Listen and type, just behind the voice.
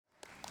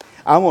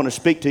I want to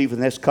speak to you for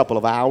the next couple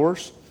of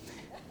hours.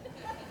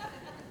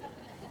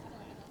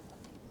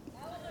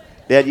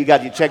 Dad, you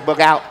got your checkbook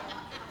out?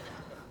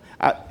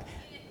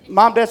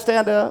 Mom, Dad,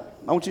 stand up.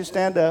 I want you to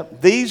stand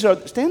up.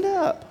 Stand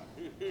up.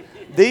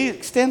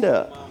 Stand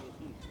up.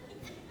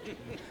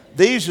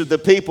 These are the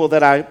people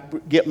that I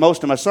get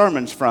most of my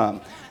sermons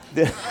from.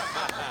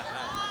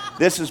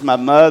 This is my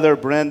mother,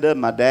 Brenda,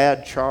 my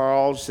dad,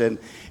 Charles, and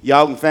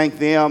y'all can thank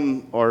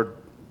them or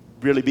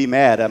really be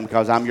mad at them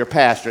because I'm your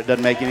pastor. It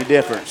doesn't make any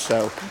difference.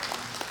 So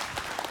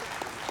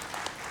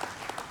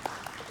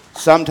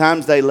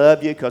sometimes they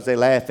love you because they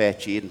laugh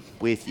at you and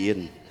with you,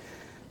 and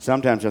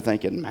sometimes they're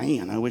thinking,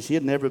 man, I wish he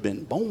had never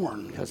been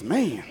born because,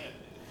 man.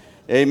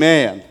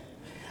 Amen.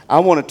 I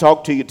want to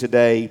talk to you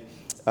today.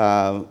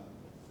 I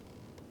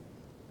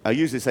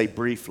usually say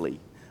briefly,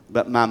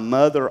 but my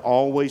mother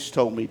always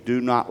told me, do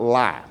not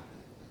lie.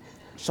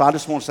 So I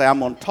just want to say I'm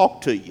going to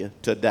talk to you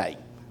today,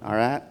 all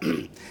right?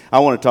 I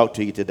want to talk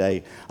to you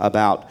today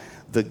about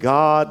the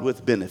God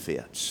with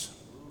benefits.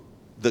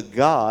 The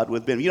God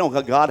with benefits. You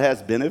know God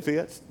has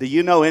benefits? Do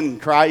you know in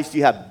Christ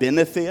you have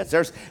benefits?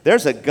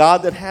 There's a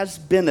God that has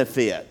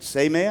benefits,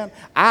 amen?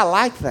 I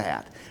like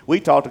that. We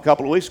talked a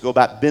couple of weeks ago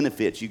about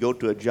benefits. You go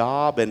to a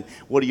job, and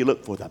what do you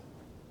look for? The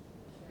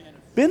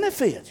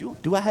benefits.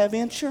 Do I have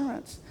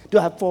insurance? Do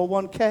I have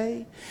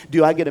 401k?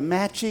 Do I get a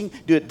matching?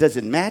 Does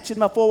it match in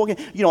my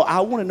 401k? You know, I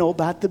want to know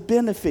about the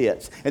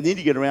benefits. And then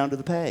you get around to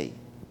the pay.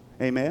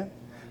 Amen?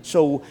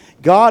 So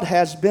God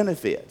has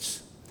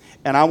benefits.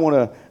 And I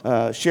want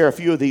to share a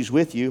few of these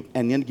with you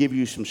and then give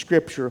you some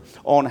scripture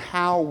on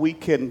how we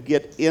can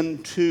get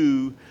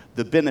into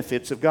the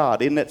benefits of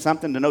God. Isn't it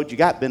something to know that you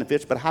got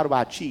benefits, but how do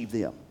I achieve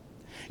them?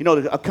 You know,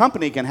 a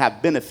company can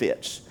have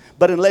benefits.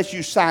 But unless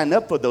you sign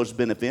up for those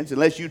benefits,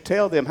 unless you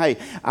tell them, hey,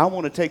 I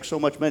want to take so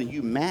much money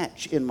you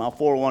match in my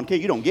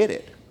 401k, you don't get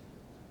it.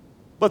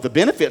 But the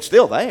benefit's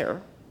still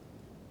there.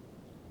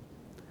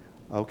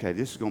 Okay,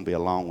 this is going to be a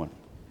long one.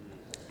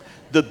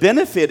 The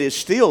benefit is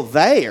still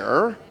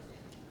there.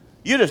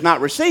 You're just not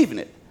receiving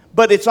it.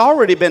 But it's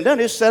already been done.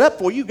 It's set up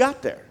before you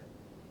got there.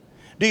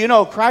 Do you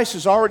know Christ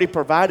has already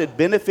provided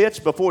benefits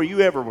before you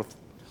ever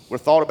were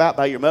thought about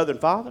by your mother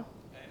and father?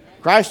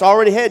 Christ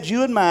already had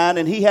you in mind,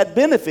 and he had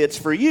benefits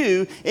for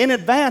you in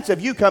advance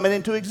of you coming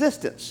into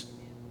existence.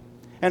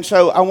 And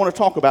so I want to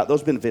talk about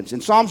those benefits.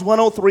 In Psalms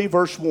 103,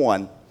 verse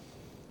 1,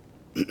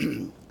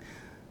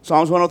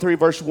 Psalms 103,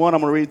 verse 1,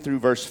 I'm going to read through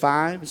verse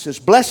 5. It says,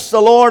 bless the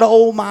Lord,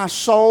 O my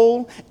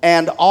soul,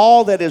 and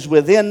all that is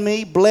within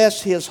me,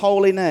 bless his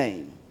holy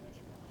name.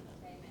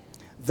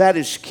 That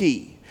is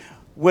key.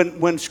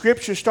 When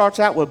Scripture starts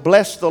out with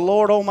bless the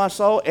Lord, O my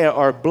soul,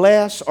 or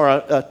bless,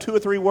 or two or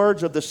three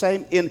words of the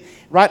same,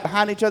 right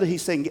behind each other,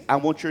 he's saying, I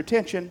want your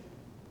attention.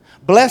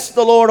 Bless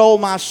the Lord, O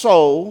my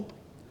soul,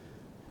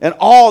 and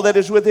all that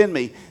is within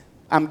me.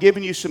 I'm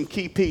giving you some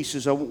key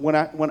pieces.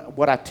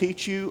 What I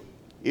teach you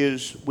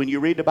is when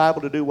you read the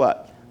Bible to do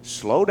what?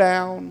 Slow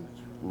down,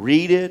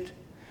 read it,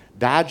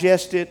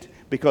 digest it,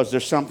 because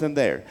there's something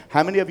there.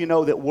 How many of you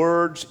know that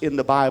words in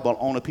the Bible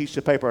on a piece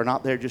of paper are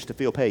not there just to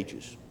fill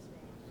pages?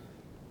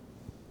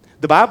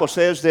 The Bible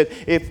says that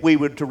if we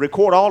were to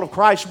record all of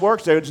Christ's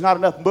works, there's not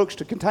enough books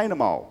to contain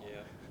them all.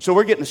 Yeah. So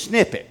we're getting a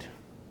snippet.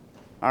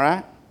 All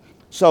right?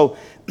 So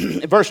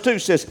verse 2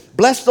 says,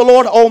 bless the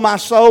Lord, O my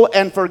soul,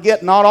 and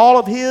forget not all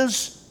of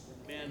his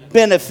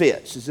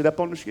benefits. Is it up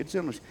on the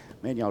screen?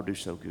 Man, y'all do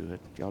so good.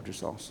 Y'all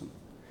just awesome.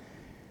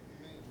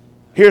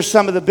 Here's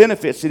some of the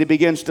benefits that he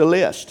begins to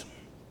list.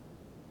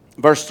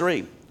 Verse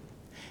 3.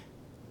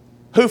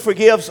 Who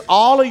forgives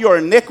all of your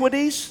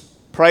iniquities?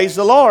 Praise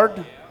the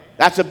Lord.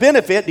 That's a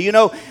benefit. Do you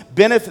know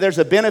there's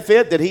a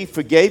benefit that he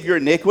forgave your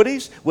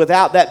iniquities?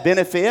 Without that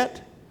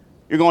benefit,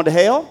 you're going to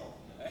hell?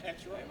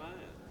 That's right.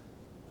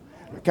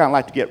 I kind of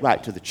like to get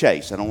right to the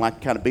chase. I don't like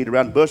to kind of beat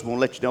around the bush. I want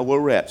to let you know where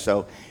we're at.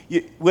 So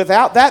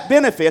without that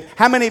benefit,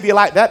 how many of you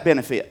like that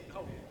benefit?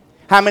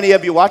 How many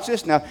of you watch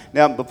this?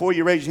 Now, before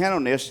you raise your hand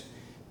on this,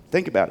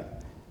 think about it.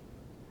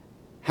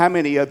 How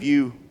many of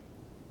you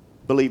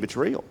believe it's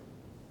real?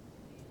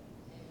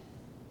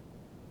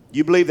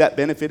 You believe that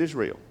benefit is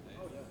real?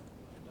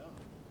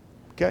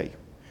 Okay.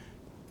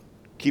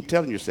 Keep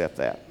telling yourself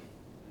that.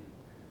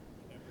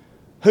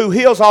 Who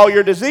heals all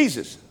your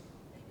diseases?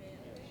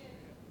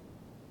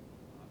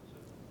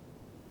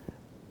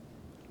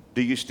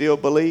 Do you still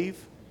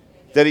believe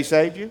that he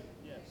saved you?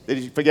 That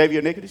he forgave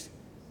your iniquities?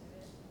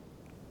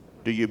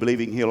 Do you believe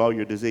he can heal all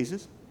your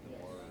diseases?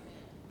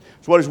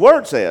 That's what his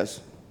word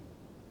says.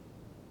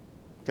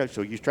 Okay,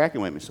 so you're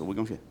tracking with me, so we're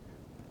going to see.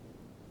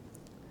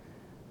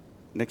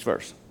 Next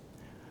verse.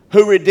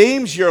 Who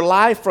redeems your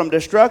life from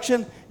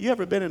destruction? You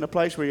ever been in a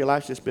place where your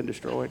life's just been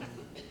destroyed?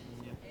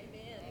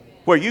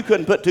 Where you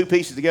couldn't put two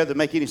pieces together to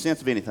make any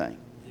sense of anything.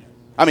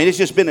 I mean, it's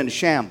just been in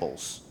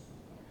shambles.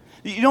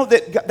 You know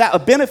that a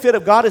benefit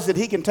of God is that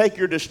he can take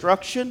your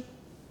destruction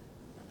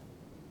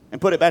and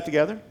put it back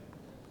together?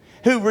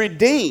 Who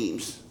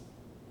redeems,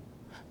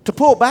 to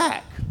pull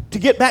back, to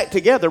get back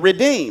together,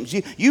 redeems.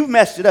 You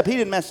messed it up. He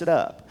didn't mess it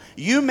up.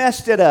 You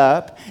messed it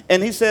up.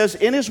 And he says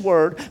in his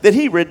word that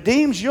he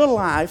redeems your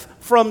life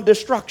from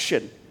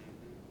destruction.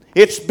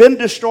 It's been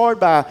destroyed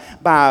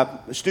by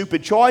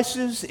stupid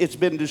choices. It's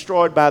been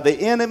destroyed by the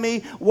enemy.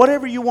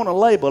 Whatever you want to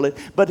label it.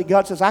 But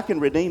God says, I can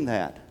redeem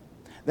that.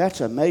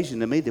 That's amazing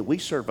to me that we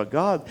serve a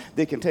God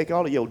that can take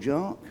all of your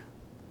junk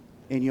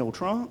in your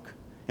trunk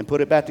and put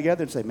it back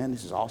together and say, man,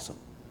 this is awesome.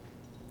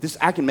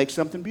 I can make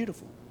something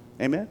beautiful.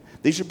 Amen?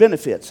 These are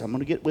benefits. I'm going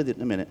to get with it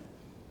in a minute.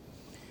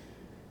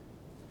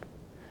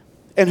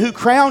 And who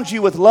crowns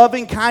you with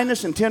loving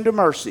kindness and tender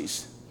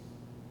mercies.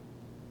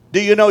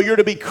 Do you know you're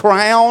to be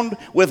crowned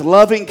with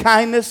loving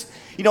kindness?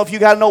 You know, if you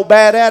got no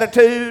bad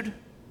attitude,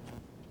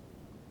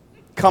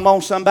 come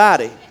on,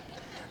 somebody.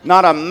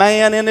 Not a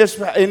man in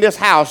this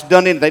house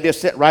done anything. They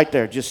just sit right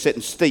there, just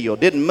sitting still.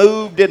 Didn't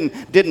move,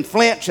 didn't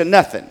flinch, and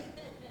nothing.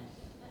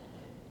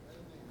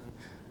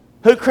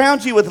 Who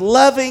crowns you with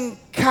loving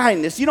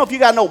kindness. You know, if you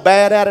got no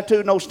bad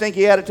attitude, no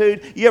stinky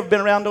attitude, you ever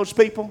been around those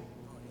people?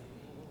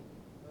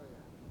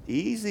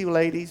 Easy,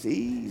 ladies,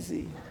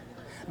 easy.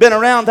 Been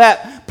around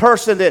that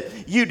person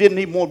that you didn't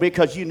even want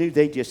because you knew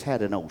they just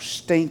had an old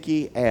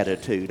stinky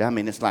attitude. I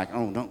mean, it's like,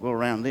 oh, don't go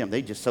around them.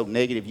 They just so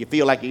negative. You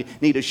feel like you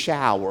need a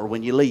shower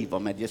when you leave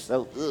them. And just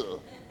so, ugh.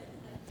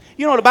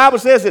 You know, the Bible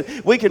says that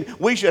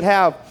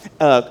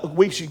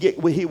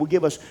He will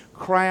give us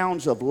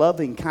crowns of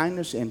loving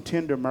kindness and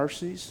tender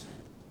mercies.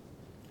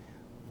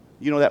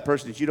 You know that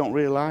person that you don't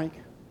really like?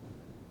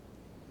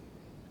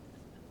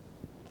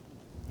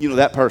 You know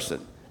that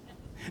person.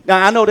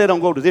 Now, I know they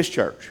don't go to this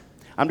church.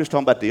 I'm just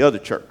talking about the other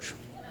church.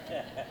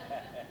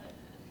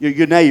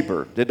 Your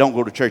neighbor that don't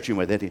go to church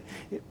anyway.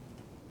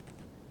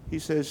 He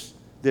says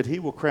that he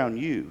will crown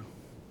you,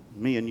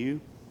 me and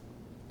you,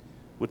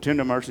 with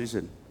tender mercies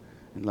and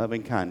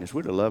loving kindness.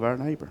 We're to love our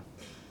neighbor.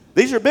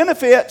 These are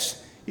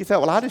benefits. You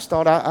thought, well, I just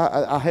thought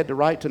I had the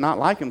right to not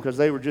like them because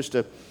they were just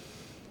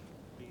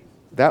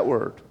that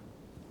word.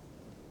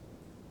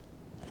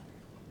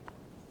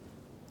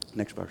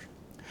 Next verse.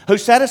 Who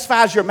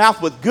satisfies your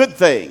mouth with good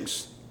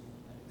things.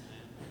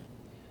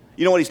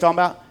 You know what he's talking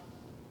about?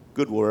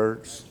 Good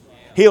words.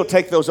 He'll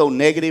take those old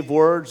negative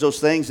words, those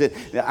things that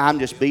I'm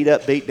just beat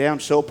up, beat down,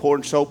 so poor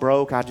and so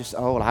broke. I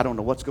don't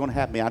know what's going to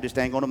happen to me. I just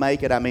ain't going to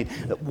make it. I mean,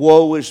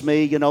 woe is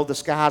me, you know, the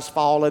sky's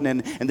falling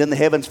and then the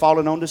heaven's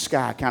falling on the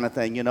sky kind of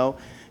thing, you know.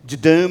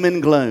 Doom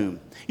and gloom.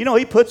 You know,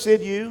 he puts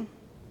in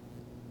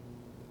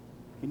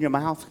your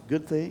mouth,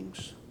 good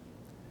things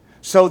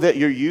so that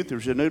your youth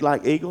is renewed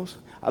like eagles.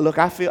 Look,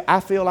 I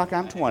feel like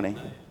I'm 20.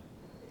 Amen.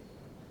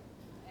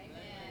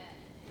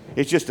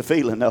 It's just a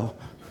feeling, though.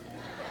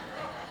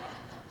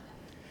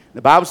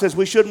 The Bible says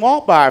we shouldn't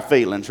walk by our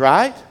feelings,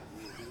 right?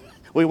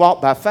 We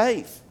walk by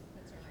faith.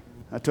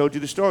 I told you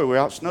the story. We're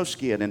out snow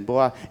skiing, and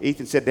boy,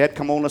 Ethan said, Dad,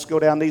 come on, let's go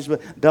down these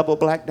double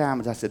black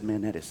diamonds. I said,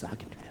 man, I can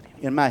do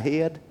that. In my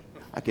head,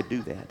 I could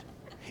do that.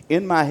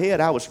 In my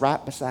head, I was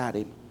right beside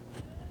him.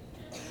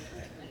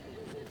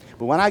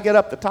 But when I get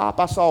up the top,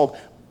 I saw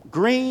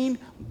green,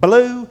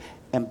 blue,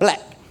 and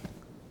black.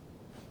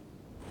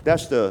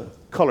 That's the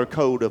color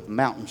code of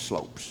mountain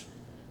slopes.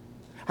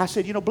 I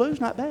said, you know, blue's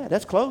not bad.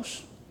 That's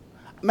close.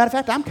 Matter of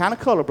fact, I'm kind of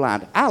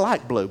colorblind. I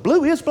like blue.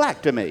 Blue is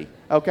black to me,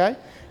 okay?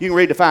 You can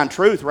redefine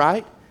truth,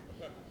 right?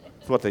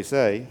 That's what they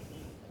say,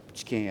 but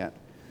you can't.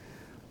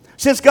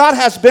 Since God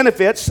has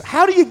benefits,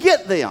 how do you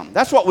get them?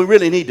 That's what we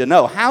really need to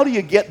know. How do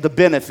you get the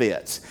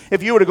benefits?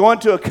 If you were to go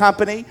into a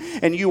company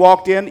and you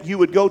walked in, you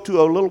would go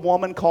to a little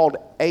woman called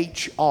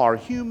HR,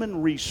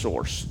 Human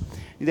Resource.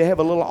 They have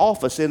a little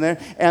office in there,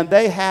 and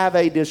they have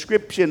a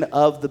description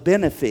of the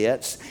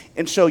benefits.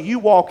 And so you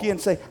walk in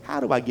and say,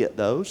 how do I get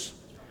those?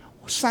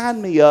 Well,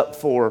 sign me up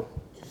for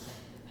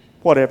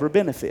whatever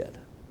benefit.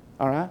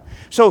 All right?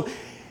 So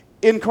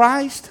in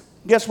Christ,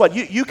 guess what?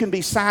 You can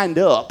be signed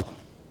up,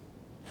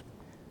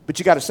 but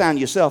you got to sign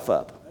yourself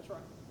up. That's right.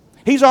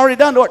 He's already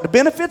done the work. The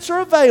benefits are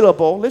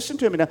available. Listen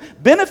to me now.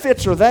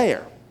 Benefits are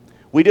there.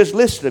 We just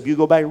listed them. You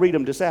go back and read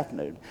them this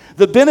afternoon.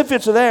 The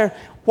benefits are there.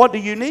 What do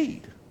you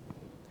need?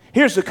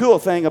 Here's the cool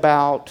thing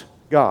about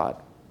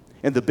God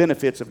and the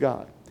benefits of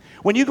God.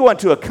 When you go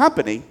into a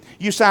company,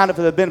 you sign up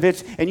for the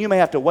benefits, and you may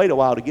have to wait a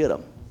while to get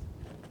them.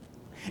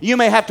 You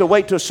may have to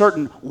wait to a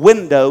certain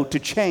window to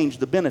change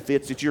the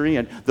benefits that you're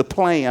in, the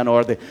plan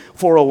or the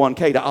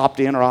 401k to opt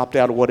in or opt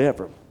out or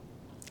whatever.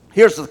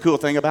 Here's the cool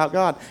thing about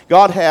God.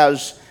 God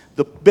has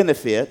the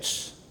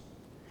benefits,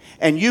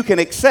 and you can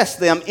access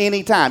them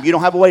anytime. You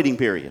don't have a waiting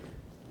period.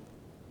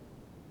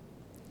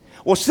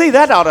 Well, see,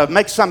 that ought to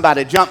make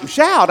somebody jump and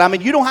shout. I mean,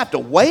 you don't have to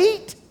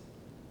wait.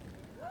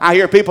 I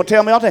hear people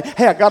tell me all the time,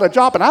 hey, I got a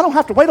job, and I don't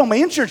have to wait on my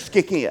insurance to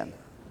kick in.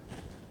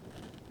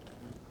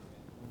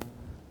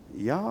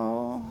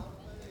 Y'all.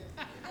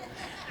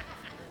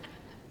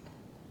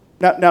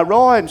 Now,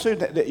 Roy and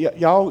Susan,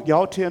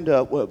 y'all tend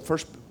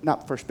to,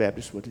 not First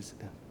Baptist, what is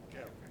it?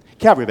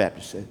 Calvary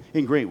Baptist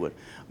in Greenwood.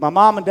 My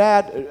mom and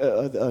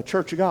dad,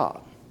 Church of God.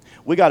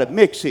 We got a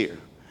mix here.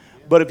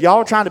 But if y'all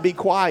are trying to be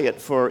quiet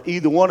for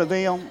either one of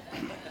them,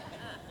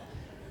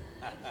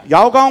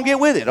 y'all gonna get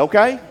with it,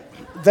 okay?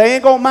 They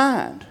ain't gonna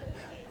mind.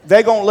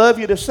 They gonna love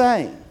you the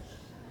same.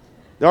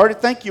 They already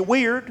think you're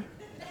weird.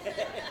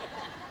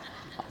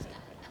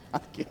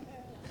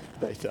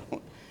 They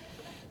don't.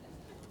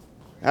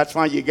 That's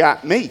why you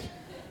got me.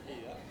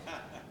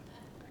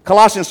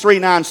 Colossians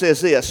 3:9 says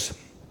this.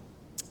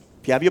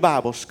 If you have your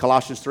Bibles,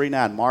 Colossians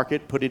 3:9, mark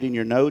it, put it in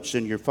your notes,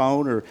 in your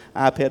phone or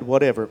iPad,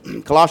 whatever.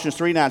 Colossians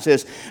 3:9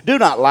 says, do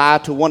not lie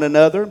to one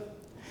another,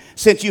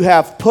 since you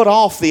have put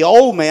off the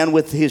old man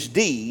with his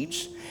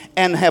deeds,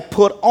 and have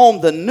put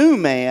on the new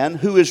man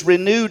who is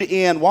renewed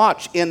in,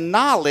 watch, in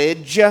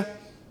knowledge,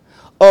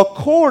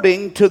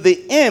 according to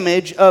the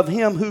image of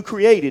him who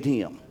created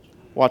him.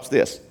 Watch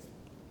this.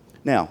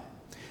 Now,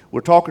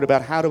 we're talking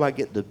about how do I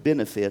get the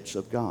benefits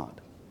of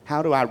God?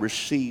 How do I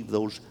receive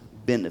those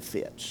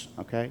benefits?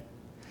 Okay?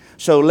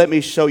 So let me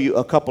show you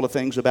a couple of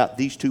things about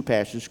these two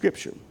passages of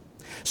Scripture.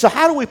 So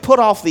how do we put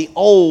off the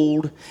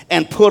old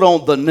and put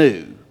on the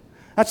new?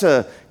 That's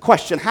a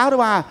question. How do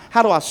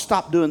I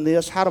stop doing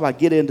this? How do I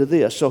get into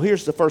this? So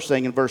here's the first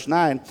thing in verse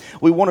 9.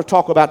 We want to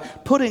talk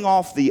about putting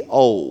off the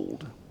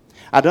old.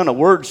 I've done a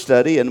word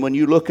study, and when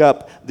you look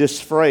up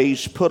this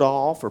phrase, put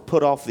off or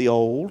put off the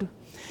old,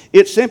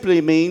 it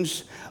simply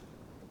means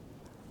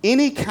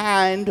any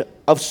kind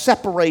of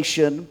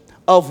separation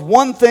of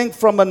one thing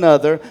from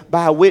another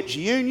by which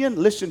union,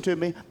 listen to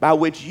me, by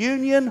which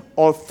union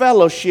or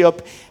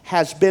fellowship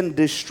has been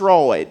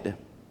destroyed.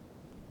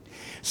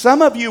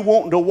 Some of you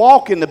wanting to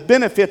walk in the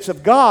benefits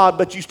of God,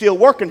 but you still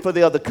working for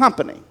the other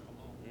company.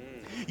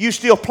 You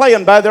still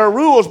playing by their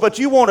rules, but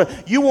you want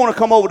to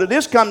come over to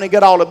this company and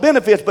get all the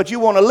benefits, but you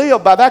want to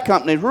live by that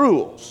company's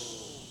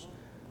rules.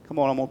 Come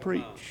on, I'm going to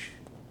preach.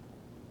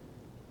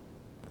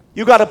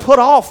 You got to put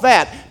off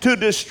that. To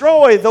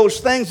destroy those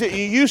things that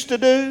you used to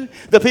do,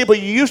 the people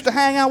you used to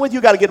hang out with,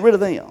 you got to get rid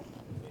of them.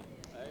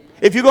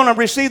 If you're going to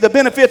receive the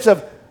benefits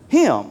of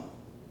Him,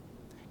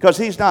 because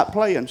He's not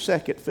playing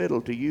second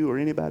fiddle to you or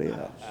anybody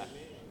else.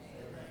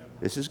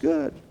 This is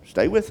good.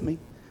 Stay with me.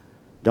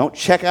 Don't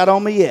check out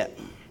on me yet.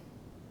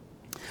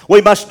 We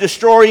must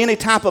destroy any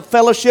type of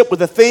fellowship with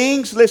the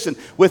things, listen,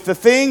 with the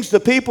things, the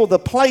people, the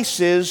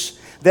places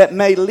that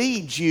may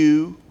lead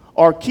you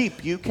or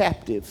keep you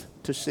captive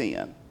to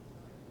sin.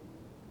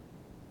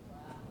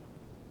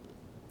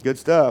 Good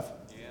stuff.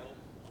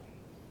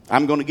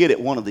 I'm going to get it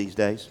one of these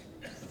days.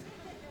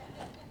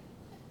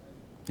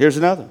 Here's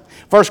another.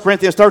 1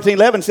 Corinthians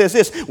 13:11 says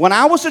this. When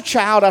I was a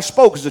child, I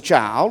spoke as a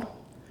child,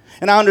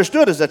 and I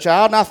understood as a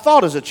child, and I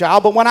thought as a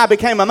child. But when I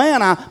became a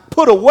man, I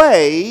put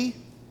away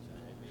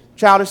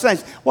childish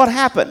things. What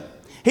happened?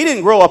 He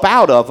didn't grow up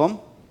out of them.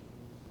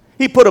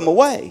 He put them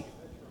away.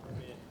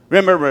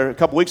 Remember a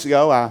couple weeks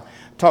ago, I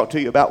talked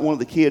to you about one of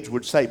the kids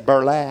would say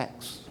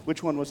burlax.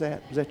 Which one was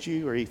that? Was that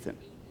you or Ethan?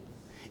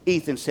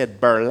 Ethan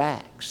said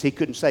burlax. He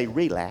couldn't say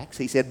relax.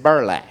 He said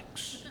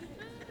burlax.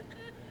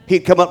 He'd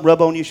come up and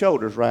rub on your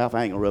shoulders, Ralph.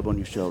 I ain't going to rub on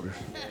your shoulders.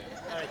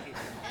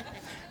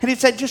 And he'd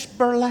say, just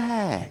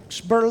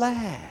burlax,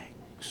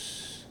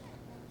 burlax.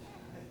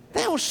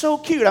 That was so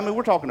cute. I mean,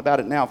 we're talking about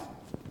it now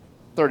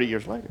 30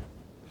 years later.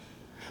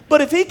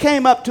 But if he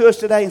came up to us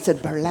today and said,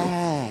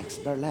 burlax,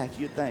 burlax,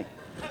 you'd think,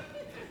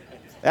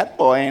 that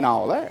boy ain't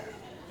all there.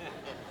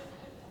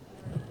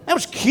 That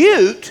was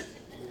cute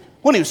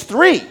when he was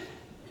 3.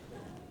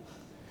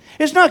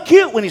 It's not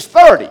cute when he's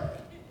 30.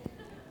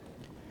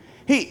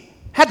 He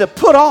had to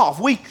put off.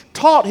 We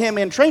taught him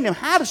and trained him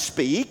how to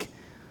speak.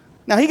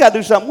 Now he got to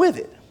do something with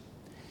it.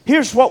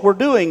 Here's what we're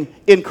doing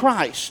in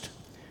Christ.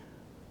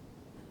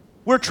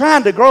 We're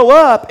trying to grow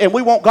up and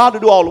we want God to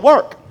do all the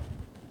work.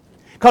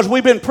 Because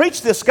we've been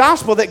preached this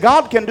gospel that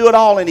God can do it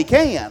all and He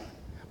can.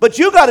 But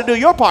you got to do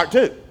your part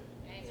too.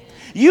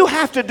 You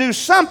have to do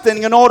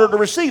something in order to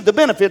receive the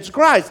benefits of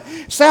Christ.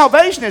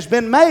 Salvation has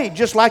been made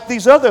just like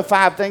these other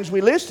 5 things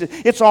we listed.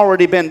 It's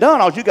already been done.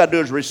 All you got to do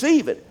is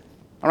receive it.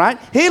 All right?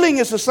 Healing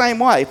is the same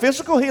way.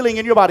 Physical healing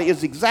in your body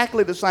is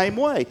exactly the same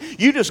way.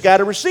 You just got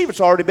to receive it. It's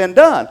already been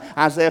done.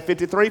 Isaiah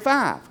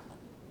 53:5.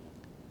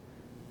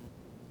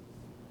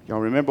 Y'all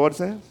remember what it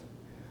says?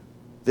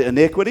 The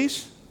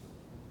iniquities,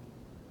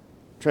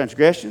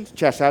 transgressions,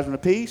 chastisement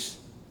of peace,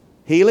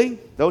 healing,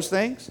 those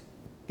things.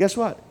 Guess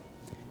what?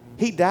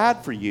 He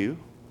died for you,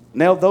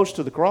 nailed those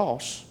to the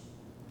cross.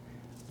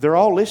 They're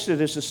all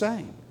listed as the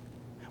same.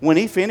 When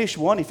He finished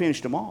one, He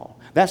finished them all.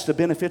 That's the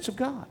benefits of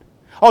God.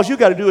 All you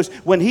got to do is,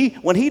 when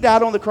he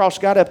died on the cross,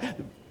 got up,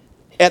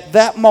 at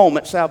that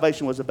moment,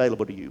 salvation was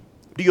available to you.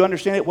 Do you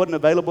understand it wasn't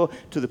available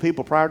to the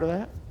people prior to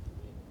that?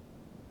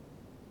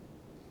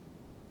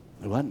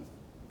 It wasn't.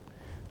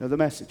 Another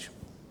message.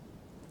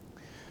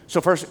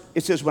 So first,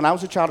 it says, when I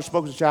was a child, I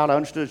spoke as a child, I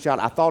understood as a child,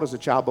 I thought as a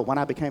child, but when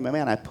I became a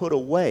man, I put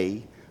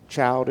away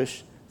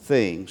childish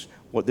things.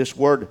 What this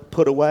word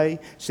put away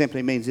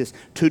simply means this: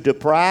 to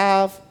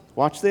deprive,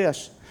 watch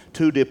this,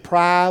 to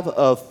deprive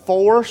of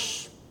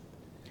force,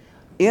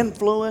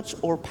 influence,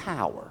 or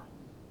power.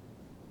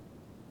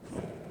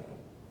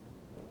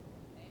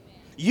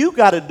 You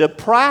got to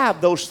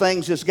deprive those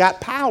things that's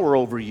got power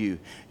over you.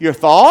 Your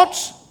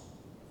thoughts,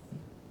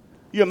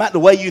 the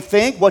way you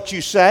think, what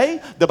you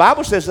say. The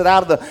Bible says that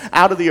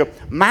out of your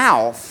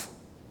mouth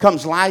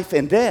comes life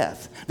and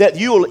death. That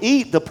you'll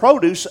eat the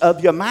produce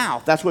of your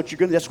mouth. That's what's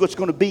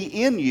going to be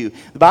in you.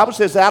 The Bible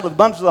says out of the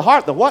abundance of the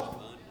heart, the what?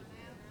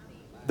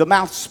 The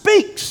mouth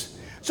speaks.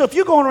 So if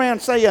you're going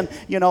around saying,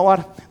 you know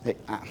what,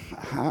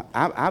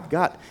 I've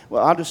got,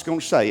 well, I'm just going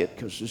to say it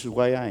because this is the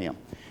way I am.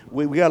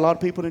 We got a lot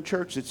of people in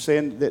church that's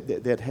saying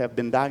that have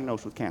been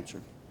diagnosed with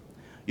cancer.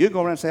 You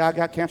go around and say, I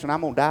got cancer and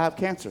I'm going to die of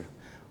cancer.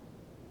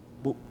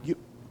 Well, you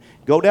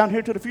go down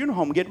here to the funeral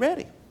home and get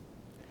ready.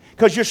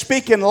 Because you're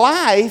speaking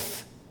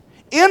life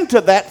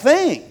into that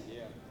thing.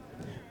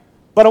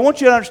 But I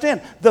want you to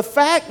understand, the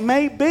fact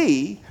may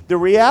be, the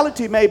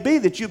reality may be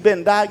that you've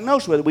been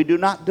diagnosed with it. We do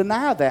not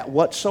deny that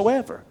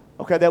whatsoever.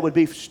 Okay, that would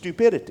be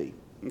stupidity.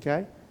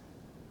 Okay?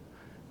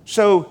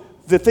 So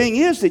the thing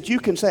is that you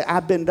can say,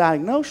 I've been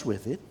diagnosed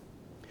with it.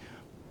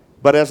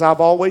 But as I've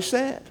always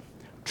said,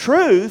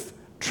 truth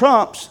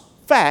trumps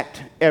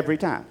fact every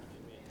time.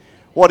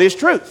 What is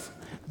truth?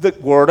 The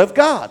Word of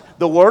God.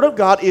 The Word of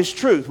God is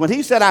truth. When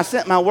he said, I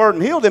sent my word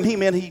and healed them, he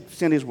meant he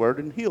sent his word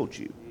and healed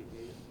you.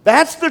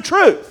 That's the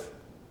truth.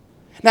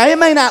 Now, it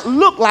may not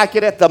look like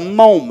it at the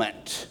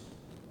moment.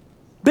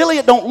 Billy,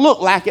 it don't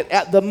look like it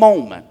at the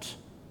moment.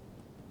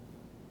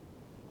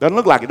 Doesn't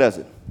look like it, does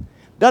it?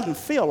 Doesn't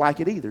feel like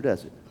it either,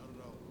 does it?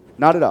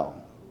 Not at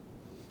all.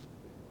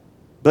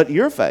 But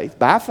your faith,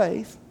 by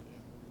faith,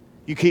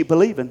 you keep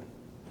believing,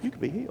 you can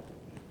be healed.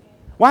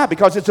 Why?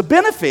 Because it's a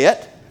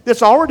benefit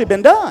that's already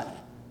been done.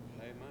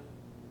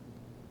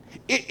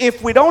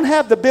 If we don't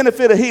have the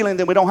benefit of healing,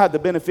 then we don't have the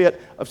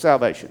benefit of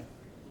salvation.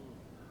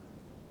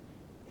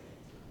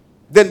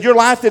 Then your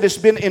life that has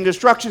been in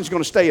destruction is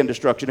going to stay in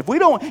destruction. If we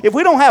don't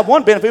have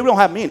one benefit, we don't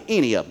have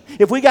any of them.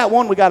 If we got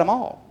one, we got them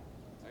all.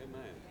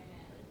 Amen.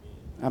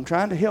 I'm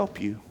trying to help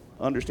you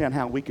understand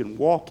how we can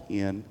walk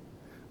in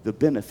the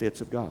benefits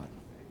of God.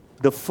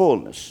 The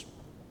fullness.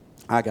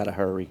 I got to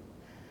hurry.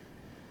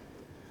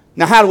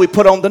 Now, how do we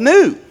put on the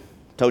new?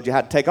 Told you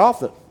how to take off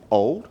the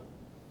old.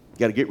 You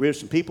got to get rid of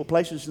some people,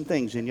 places, and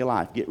things in your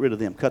life. Get rid of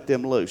them. Cut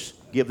them loose.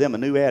 Give them a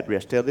new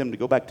address. Tell them to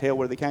go back, tell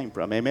where they came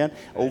from. Amen?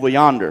 Over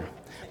yonder.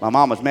 My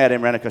mom was mad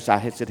at me because I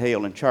had said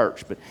hell in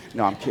church. But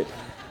no, I'm kidding.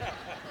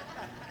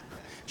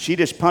 She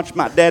just punched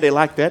my daddy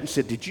like that and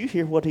said, did you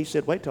hear what he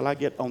said? Wait till I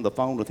get on the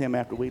phone with him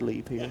after we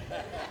leave here.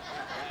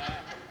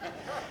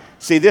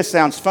 See, this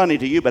sounds funny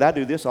to you, but I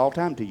do this all the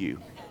time to you.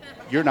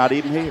 You're not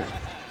even here.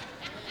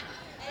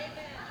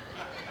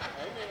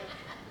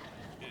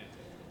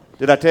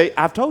 Did I tell you?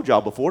 I've told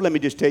y'all before. Let me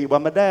just tell you why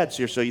my dad's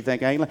here so you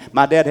think I ain't lying.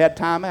 My dad had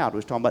time out. We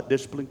was talking about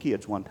disciplining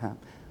kids one time.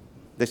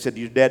 They said,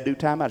 your dad do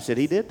time out? I said,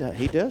 he did.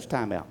 He does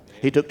time out.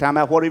 He took time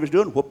out what he was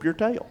doing, whoop your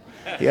tail.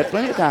 He had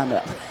plenty of time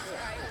out.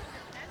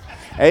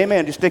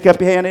 Amen. Just stick up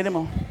your hand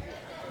anymore.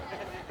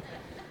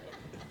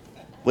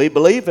 We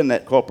believe in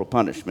that corporal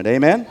punishment.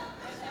 Amen.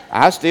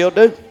 I still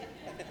do.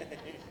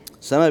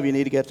 Some of you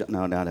need to get to...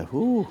 No.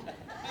 Whew.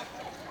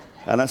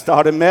 I done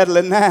started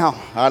meddling now.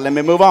 All right, let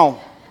me move on.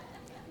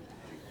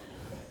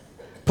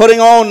 Putting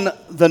on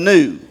the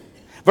new.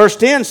 Verse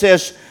 10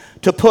 says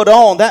to put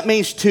on. That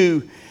means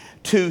to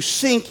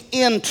sink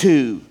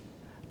into,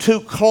 to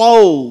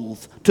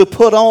clothe, to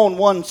put on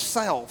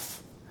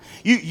oneself.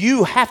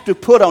 You have to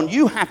put on.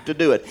 You have to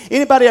do it.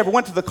 Anybody ever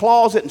went to the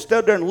closet and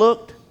stood there and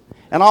looked,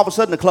 and all of a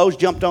sudden the clothes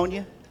jumped on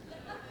you?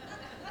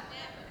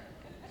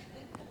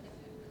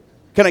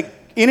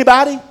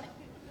 Anybody?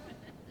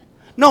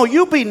 No,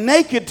 you'll be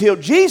naked till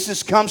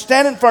Jesus comes,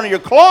 standing in front of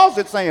your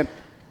closet saying,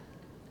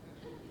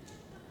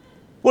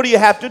 what do you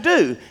have to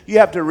do? You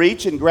have to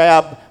reach and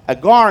grab a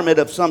garment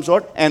of some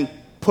sort and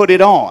put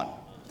it on.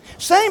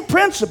 Same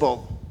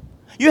principle.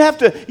 You have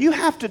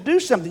to do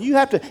something. You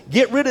have to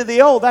get rid of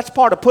the old. That's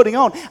part of putting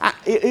on.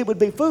 It would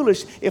be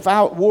foolish if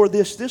I wore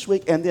this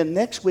week and then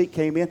next week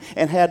came in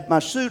and had my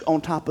suit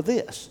on top of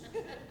this.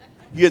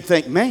 You'd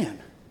think, man,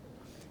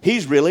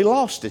 he's really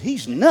lost it.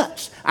 He's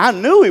nuts. I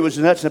knew he was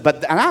nuts, and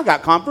I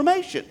got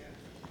confirmation.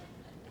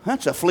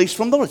 That's a fleece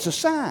from the Lord. It's a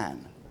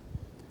sign.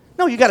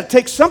 No, you got to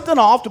take something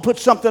off to put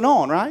something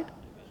on, right?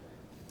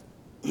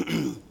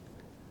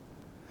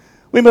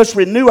 We must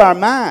renew our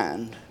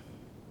mind.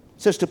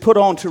 It says to put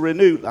on, to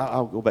renew.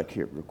 I'll go back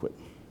here real quick.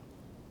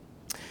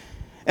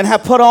 And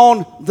have put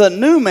on the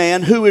new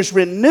man who is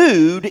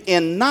renewed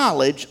in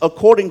knowledge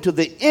according to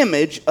the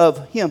image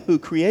of him who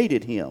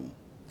created him.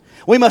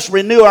 We must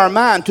renew our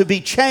mind to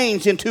be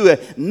changed into a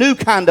new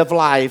kind of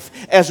life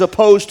as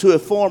opposed to a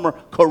former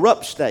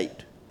corrupt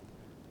state.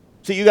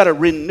 So you got to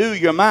renew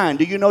your mind.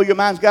 Do you know your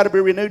mind's got to be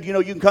renewed? You know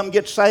you can come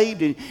get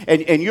saved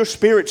and your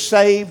spirit's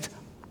saved.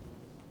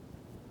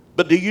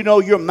 But do you know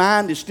your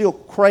mind is still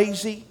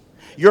crazy?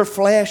 Your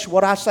flesh,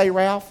 what I say,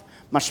 Ralph,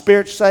 my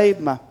spirit's saved,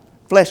 my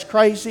flesh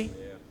crazy.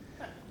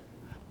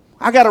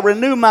 I got to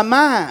renew my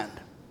mind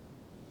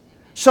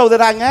so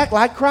that I can act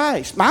like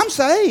Christ. I'm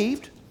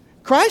saved.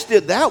 Christ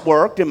did that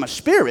work in my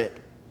spirit.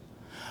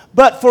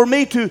 But for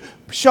me to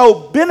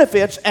show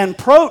benefits and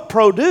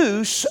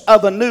produce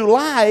of a new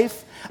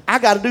life, I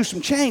got to do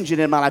some changing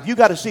in my life. You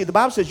got to see, the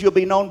Bible says you'll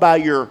be known by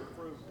your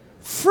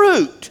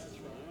fruit,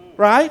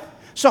 right?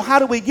 So how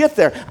do we get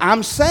there?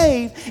 I'm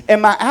saved,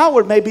 and my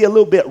outward may be a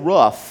little bit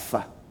rough.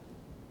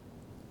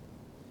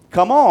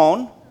 Come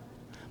on.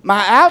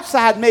 My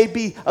outside may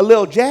be a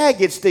little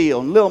jagged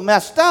still, a little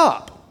messed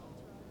up.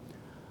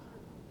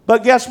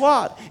 But guess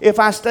what? If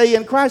I stay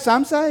in Christ,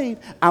 I'm saved.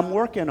 I'm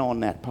working on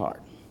that part.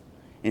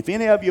 If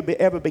any of you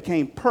ever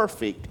became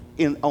perfect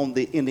in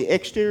the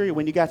exterior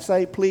when you got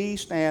saved,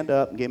 please stand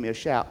up and give me a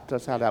shout.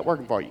 That's how that's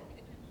working for you.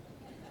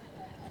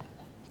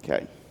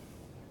 Okay.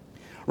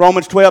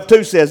 Romans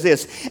 12:2 says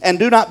this, and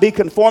do not be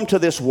conformed to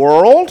this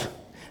world.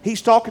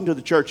 He's talking to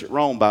the church at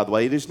Rome, by the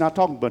way. He's not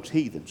talking to a bunch of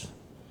heathens.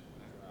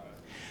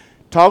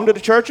 Talking to the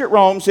church at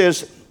Rome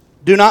says,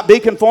 do not be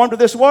conformed to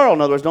this world.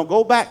 In other words, don't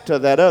go back to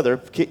that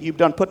other. You've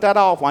done put that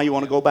off. Why you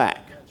want to go back?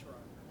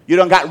 You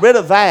done got rid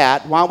of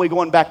that. Why are we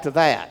going back to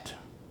that?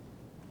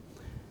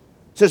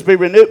 It says,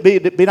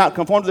 be not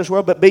conformed to this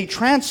world, but be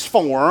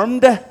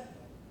transformed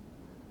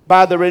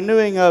by the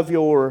renewing of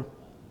your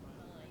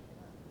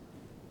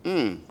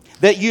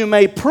that you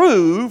may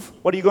prove.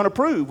 What are you going to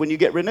prove when you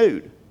get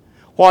renewed?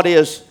 What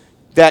is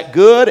that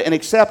good and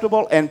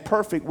acceptable and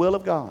perfect will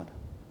of God?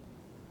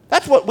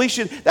 That's what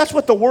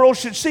the world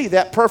should see,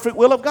 that perfect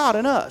will of God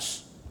in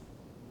us.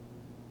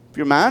 If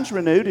your mind's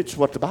renewed, it's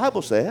what the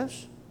Bible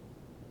says.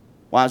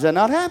 Why is that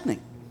not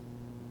happening?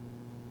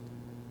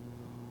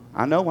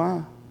 I know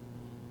why.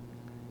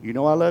 You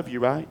know I love you,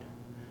 right?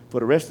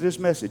 For the rest of this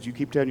message, you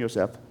keep telling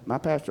yourself, my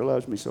pastor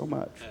loves me so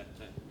much.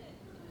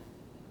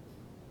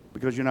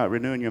 Because you're not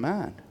renewing your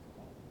mind.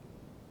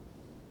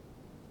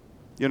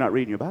 You're not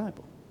reading your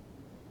Bible.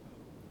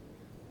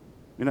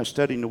 You're not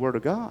studying the Word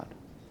of God.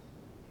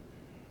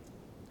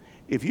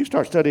 If you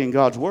start studying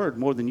God's Word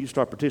more than you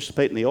start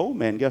participating in the old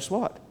man, guess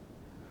what?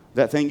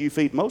 That thing you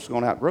feed most is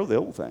going to outgrow the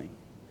old thing.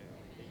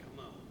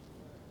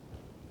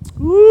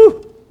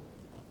 Woo!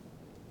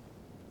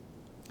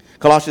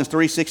 Colossians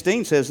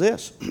 3:16 says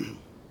this.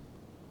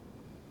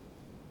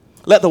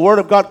 Let the word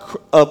of God,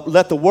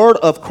 let the word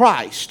of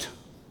Christ,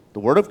 the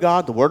word of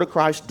God, the word of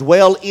Christ,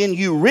 dwell in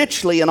you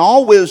richly in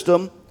all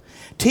wisdom,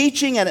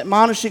 teaching and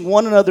admonishing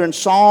one another in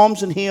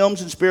psalms and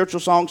hymns and spiritual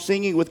songs,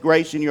 singing with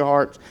grace in your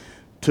hearts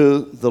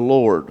to the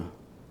Lord.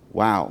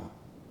 Wow.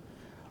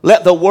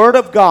 Let the word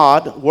of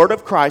God, word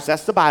of Christ,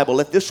 that's the Bible,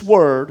 let this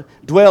word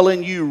dwell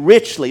in you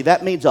richly.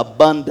 That means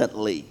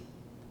abundantly.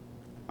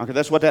 Okay,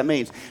 that's what that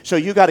means. So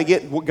you got to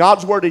get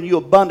God's word in you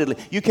abundantly.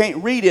 You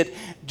can't read it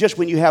just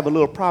when you have a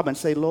little problem and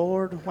say,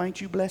 Lord, why ain't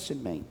you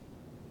blessing me?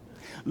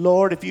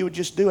 Lord, if you would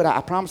just do it,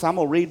 I promise I'm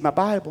going to read my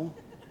Bible.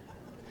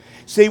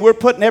 See, we're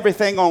putting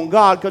everything on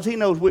God because he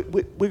knows we're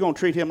going to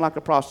treat him like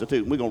a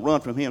prostitute. And we're going to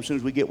run from him as soon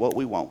as we get what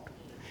we want.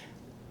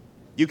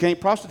 You can't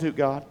prostitute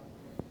God.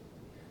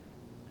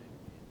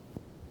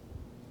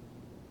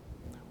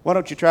 Why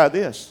don't you try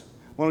this?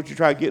 Why don't you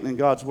try getting in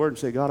God's word and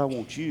say, God, I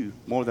want you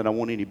more than I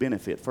want any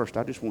benefit. First,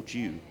 I just want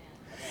you.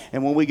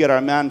 And when we get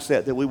our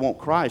mindset that we want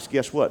Christ,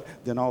 guess what?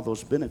 Then all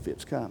those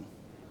benefits come.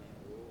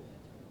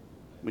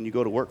 When you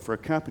go to work for a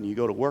company, you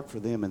go to work for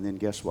them, and then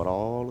guess what?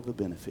 All of the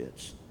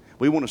benefits.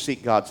 We want to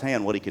seek God's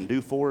hand, what he can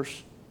do for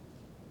us,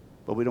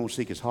 but we don't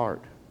seek his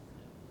heart.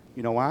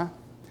 You know why?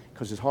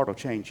 Because his heart will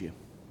change you.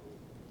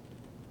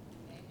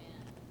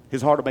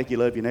 His heart will make you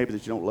love your neighbor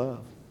that you don't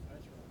love.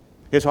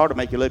 His heart will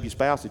make you love your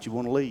spouse that you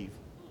want to leave.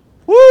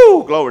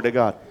 Woo! Glory to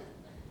God.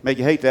 Make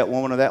you hate that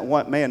woman or that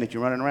one man that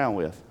you're running around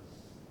with.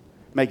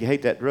 Make you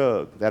hate that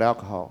drug, that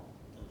alcohol.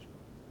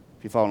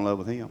 If you fall in love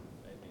with him.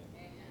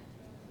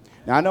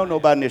 Now, I know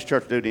nobody in this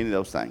church do any of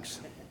those things.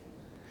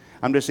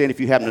 I'm just saying if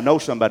you happen to know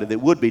somebody that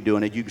would be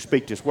doing it, you can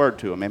speak this word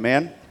to them.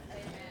 Amen?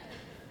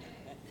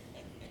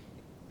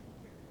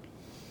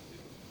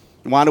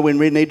 Why do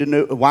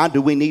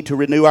we need to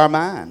renew our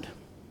mind?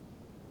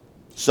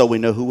 So we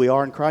know who we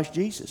are in Christ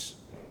Jesus.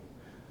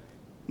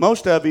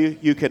 Most of you,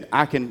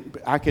 I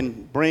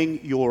can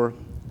bring your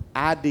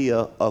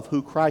idea of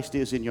who Christ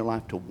is in your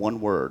life to one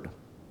word.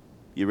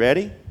 You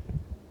ready?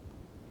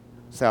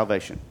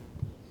 Salvation.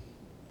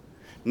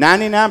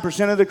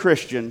 99% of the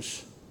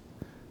Christians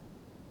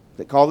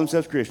that call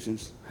themselves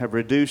Christians have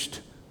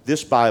reduced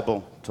this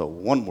Bible to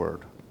one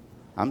word.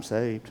 I'm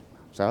saved.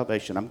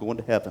 Salvation. I'm going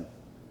to heaven.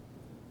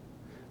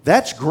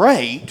 That's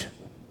great.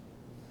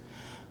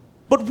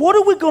 But what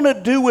are we going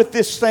to do with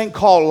this thing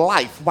called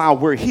life while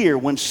we're here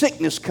when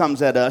sickness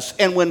comes at us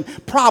and when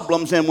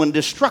problems and when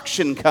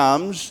destruction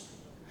comes?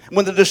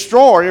 When the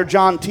destroyer,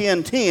 John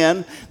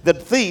 10:10, the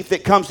thief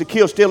that comes to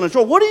kill, steal, and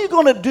destroy. What are you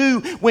going to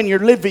do when you're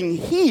living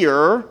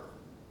here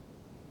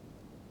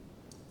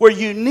where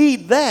you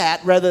need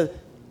that rather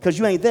because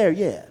you ain't there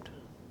yet?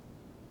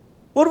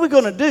 What are we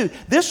going to do?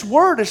 This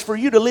word is for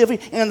you to live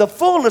in the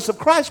fullness of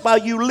Christ while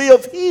you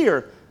live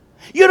here.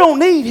 You don't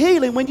need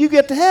healing when you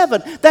get to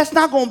heaven. That's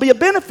not going to be a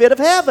benefit of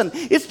heaven.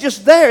 It's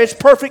just there. It's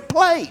perfect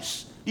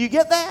place. You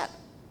get that?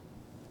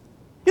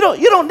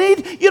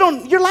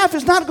 Your life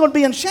is not going to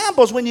be in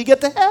shambles when you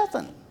get to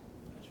heaven.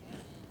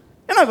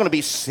 You're not going to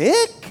be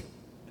sick.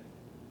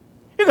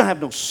 You're going to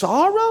have no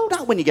sorrow,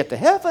 not when you get to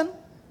heaven.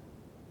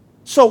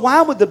 So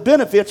why would the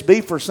benefits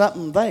be for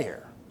something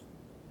there?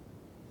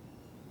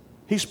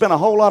 He spent a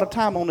whole lot of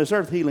time on this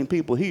earth healing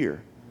people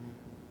here.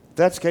 If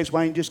that's the case,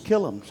 why don't you just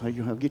kill them? So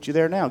he'll get you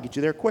there now, get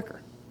you there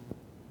quicker.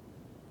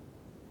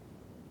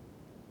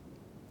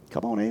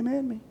 Come on,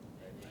 amen me.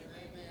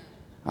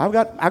 I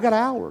got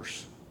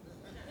hours.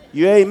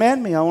 You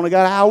amen me, I only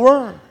got an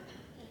hour.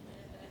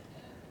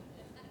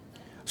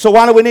 So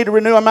why do we need to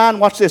renew our mind?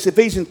 Watch this,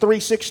 Ephesians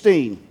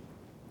 3:16.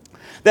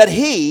 That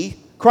He,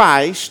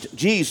 Christ,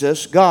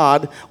 Jesus,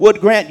 God, would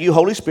grant you,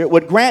 Holy Spirit,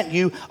 would grant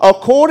you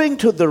according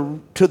to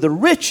the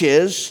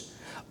riches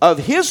of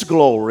His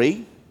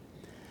glory,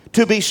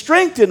 to be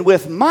strengthened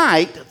with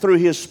might through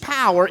His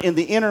power in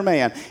the inner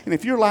man. And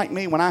if you're like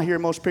me, when I hear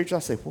most preachers, I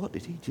say, what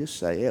did he just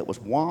say? It was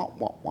wah,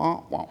 wah,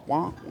 wah, wah,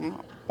 wah,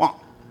 wah, wah.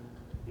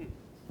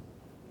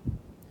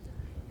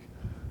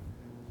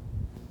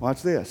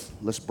 Watch this.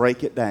 Let's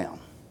break it down.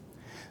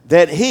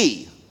 That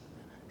He,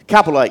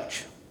 capital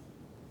H,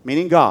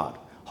 meaning God,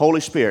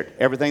 Holy Spirit,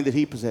 everything that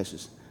He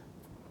possesses.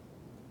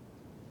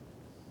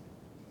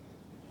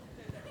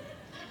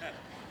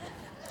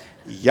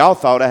 Y'all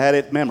thought I had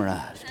it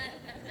memorized.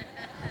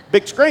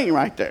 Big screen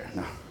right there.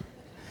 No.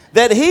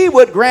 That He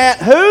would grant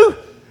who?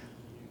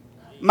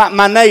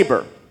 My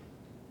neighbor.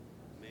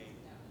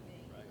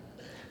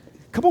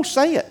 Come on,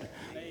 say it.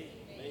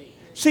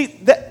 See,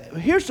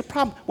 here's the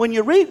problem. When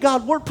you read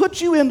God's Word,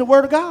 put you in the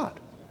Word of God.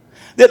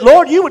 That,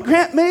 Lord, you would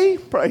grant me,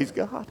 praise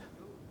God,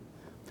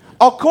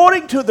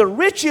 according to the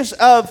riches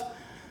of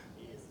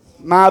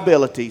my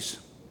abilities.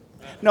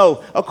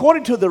 No,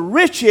 according to the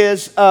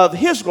riches of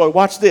His glory.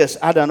 Watch this.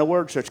 I done a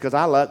word search because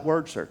I like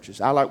word searches.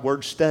 I like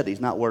word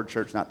studies, not word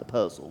search, not the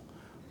puzzle.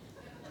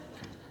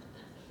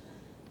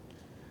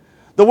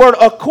 The word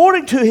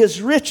according to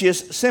His riches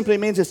simply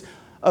means it's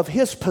of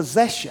His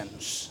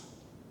possessions.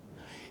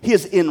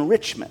 His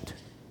enrichment.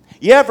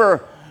 You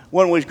ever,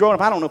 when we was growing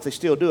up, I don't know if they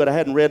still do it. I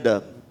hadn't read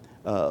the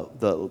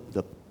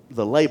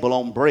label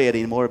on bread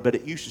anymore, but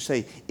it used to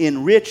say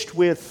enriched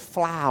with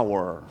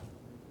flour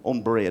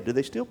on bread. Do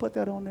they still put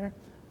that on there?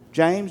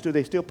 James, do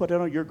they still put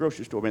that on your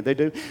grocery store? Man, they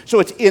do. So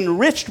it's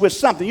enriched with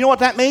something. You know what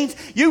that means?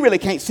 You really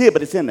can't see it,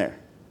 but it's in there.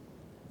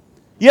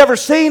 You ever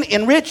seen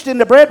enriched in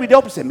the bread? We'd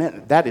open and say,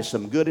 man, that is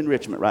some good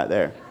enrichment right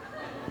there.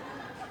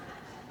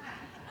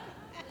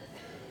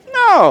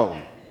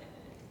 No.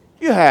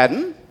 You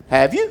hadn't,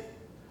 have you?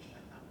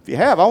 If you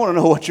have, I want to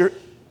know what you're...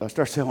 I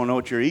start saying I want to know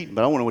what you're eating,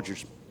 but I want to know what you're...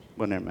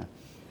 Well, never mind.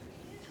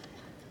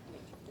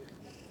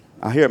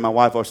 I hear my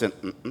wife always saying,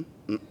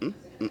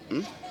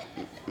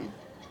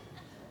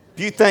 If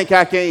you think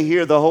I can't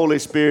hear the Holy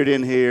Spirit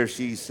in here,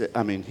 he's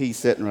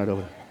sitting right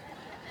over there.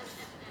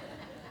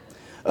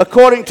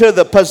 According to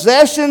the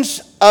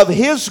possessions of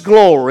His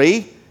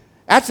glory,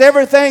 that's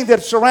everything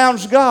that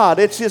surrounds God.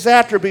 It's His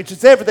attributes.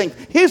 It's everything.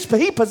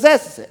 He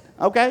possesses it,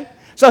 okay?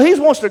 So He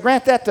wants to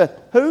grant that to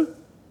who?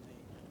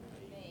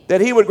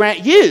 That He would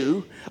grant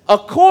you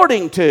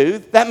according to,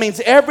 that means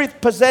every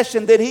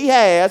possession that He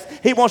has,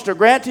 He wants to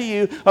grant to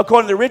you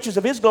according to the riches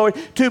of His glory,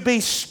 to be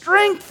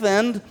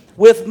strengthened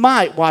with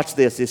might. Watch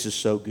this. This is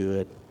so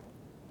good.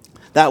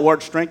 That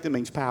word strengthen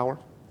means power.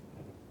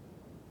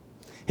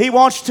 He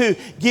wants to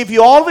give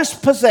you all of His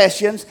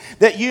possessions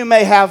that you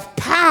may have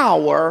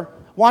power.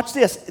 Watch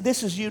this.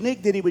 This is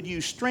unique that He would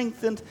use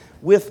strengthened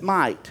with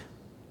might.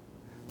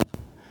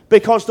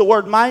 Because the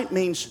word might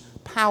means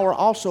power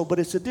also, but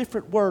it's a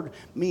different word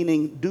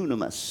meaning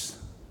dunamis,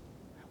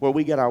 where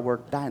we get our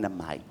word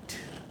dynamite.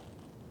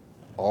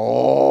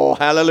 Oh,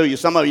 hallelujah.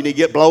 Some of you need to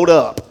get blowed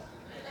up.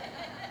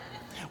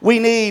 We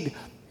need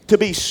to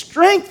be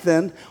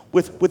strengthened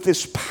with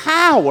this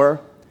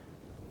power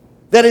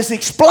that is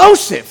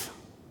explosive.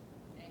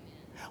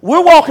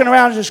 We're walking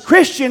around as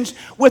Christians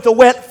with a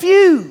wet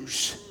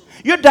fuse.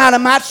 Your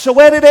dynamite's so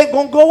wet it ain't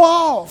going to go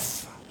off.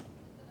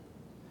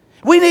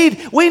 We need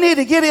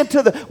to get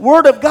into the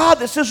Word of God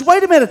that says,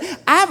 wait a minute,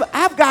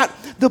 I've got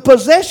the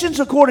possessions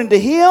according to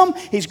Him.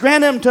 He's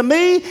granted them to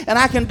me, and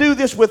I can do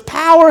this with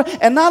power,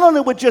 and not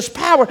only with just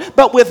power,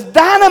 but with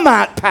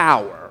dynamite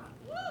power.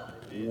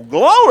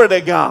 Glory to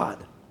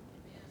God.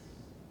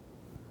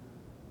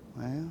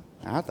 Well,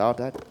 I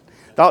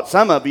thought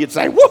some of you'd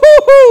say,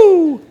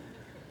 woo-hoo-hoo.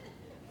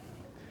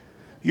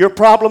 Your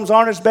problems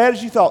aren't as bad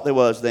as you thought they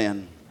was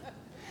then.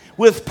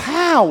 With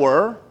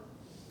power,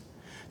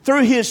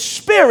 through His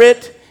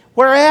Spirit,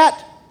 where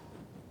at?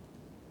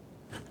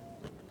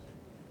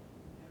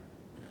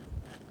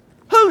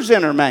 Whose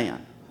inner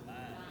man?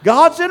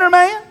 God's inner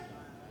man?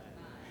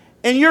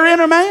 And your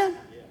inner man?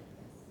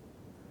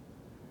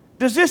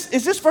 Is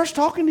this verse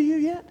talking to you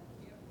yet?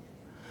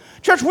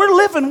 Church, we're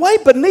living way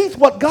beneath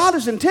what God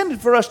has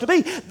intended for us to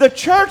be. The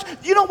church,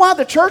 you know why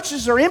the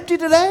churches are empty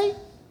today?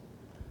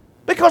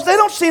 Because they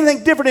don't see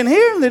anything different in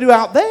here than they do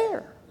out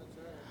there.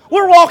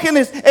 We're walking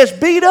as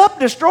beat up,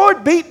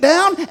 destroyed, beat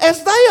down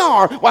as they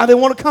are. Why they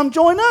want to come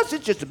join us?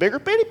 It's just a bigger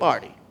pity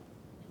party.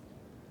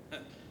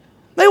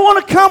 They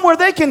want to come where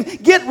they can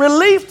get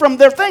relief from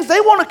their things.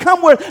 They want to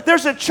come where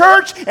there's a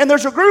church and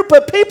there's a group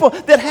of people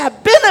that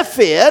have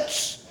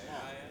benefits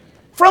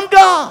from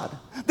God,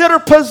 that are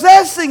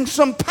possessing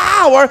some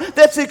power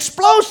that's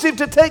explosive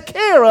to take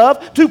care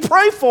of, to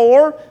pray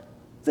for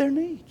their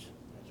needs.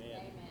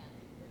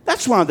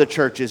 That's why the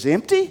church is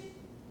empty.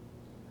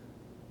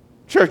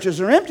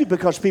 Churches are empty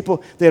because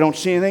people, they don't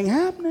see anything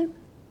happening.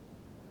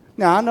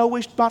 Now, I know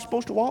we're not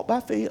supposed to walk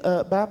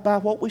by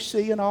what we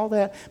see and all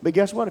that, but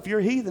guess what? If you're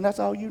a heathen, that's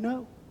all you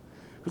know.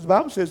 Because the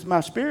Bible says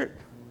my spirit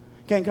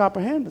can't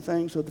comprehend the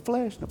things of the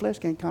flesh, and the flesh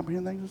can't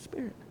comprehend the things of the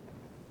spirit.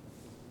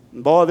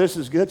 And boy, this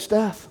is good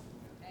stuff.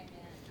 Amen.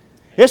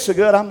 It's so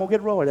good, I'm going to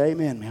get roared.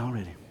 Amen, me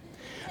already.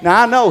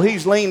 Now, I know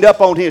he's leaned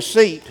up on his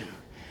seat.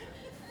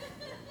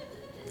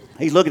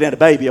 He's looking at a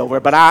baby over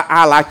there, but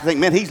I like to think,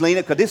 man, he's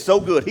leaning because it's so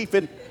good. He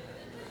fit.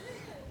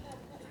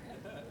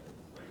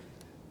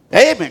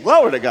 Amen.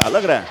 Glory to God.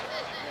 Look at that.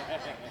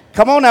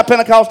 Come on now,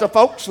 Pentecostal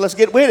folks. Let's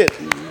get with it.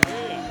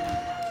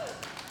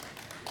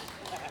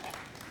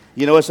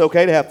 You know it's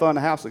okay to have fun in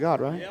the house of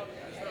God, right?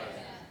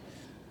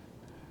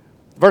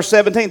 Verse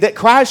 17, that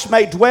Christ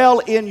may dwell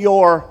in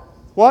your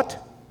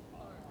what?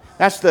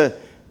 That's the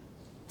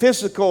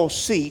physical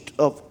seat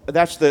of,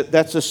 that's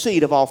the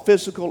seat of all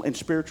physical and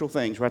spiritual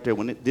things right there,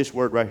 this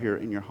word right here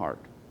in your heart.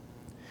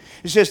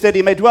 It says that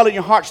he may dwell in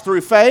your hearts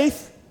through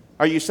faith.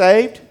 Are you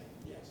saved?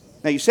 Yes.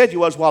 Now you said you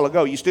was a while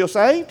ago. You still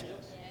saved?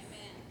 Yes.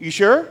 You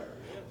sure? Yes.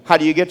 How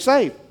do you get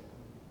saved?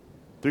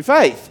 Through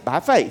faith. By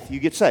faith you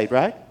get saved,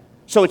 right?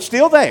 So it's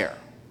still there.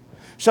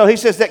 So he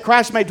says that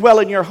Christ may dwell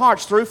in your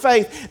hearts through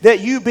faith, that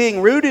you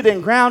being rooted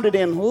and grounded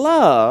in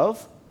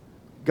love,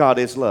 God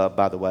is love,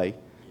 by the way.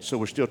 So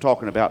we're still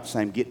talking about the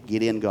same get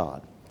in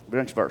God.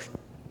 Next verse.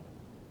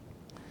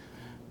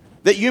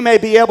 That you may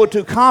be able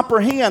to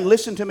comprehend,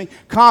 listen to me,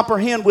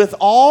 comprehend with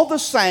all the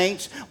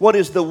saints what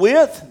is the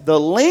width, the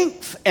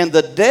length, and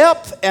the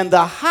depth, and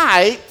the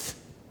height,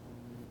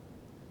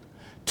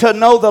 to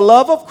know the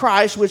love of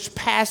Christ which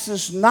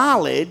passes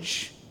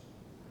knowledge,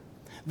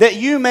 that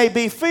you may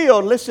be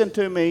filled, listen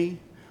to me,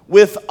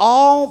 with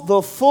all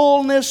the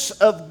fullness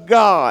of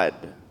God.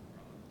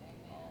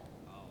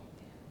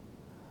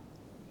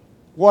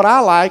 What I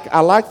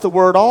like the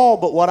word all,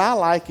 but what I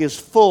like is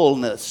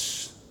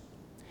fullness.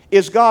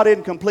 Is God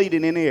incomplete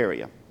in any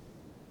area?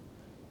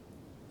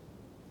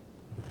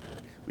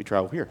 Let me try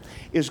over here.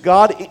 Is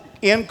God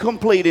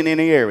incomplete in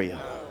any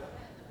area?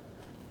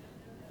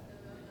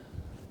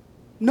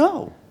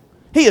 No.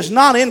 He is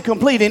not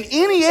incomplete in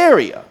any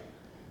area.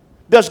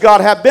 Does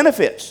God have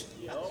benefits?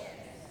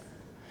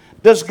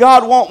 Does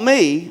God want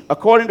me,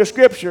 according to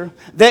Scripture,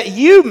 that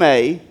you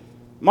may,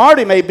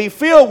 Marty may be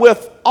filled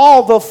with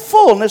all the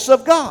fullness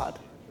of God?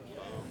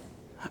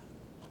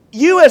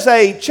 You as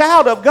a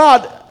child of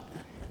God,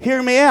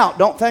 hear me out.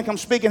 Don't think I'm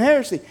speaking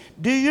heresy.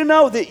 Do you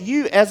know that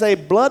you as a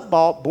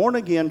blood-bought,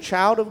 born-again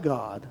child of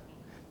God,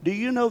 do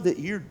you know that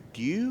you're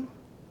due?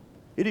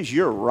 It is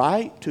your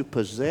right to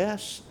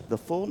possess the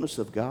fullness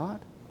of God?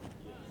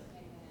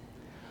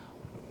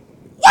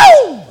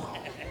 Woo!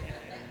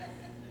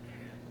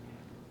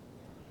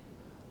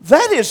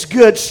 That is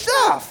good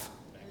stuff.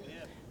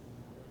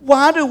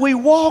 Why do we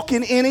walk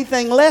in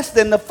anything less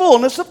than the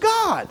fullness of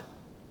God?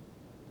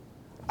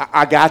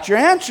 I got your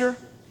answer.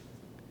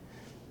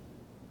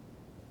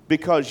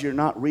 Because you're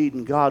not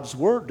reading God's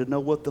Word to know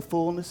what the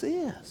fullness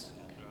is.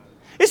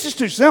 It's just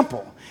too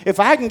simple. If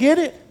I can get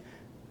it,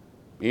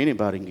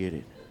 anybody can get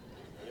it.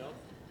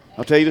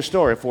 I'll tell you the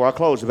story before I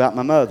close about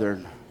my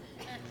mother.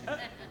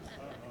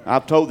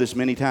 I've told this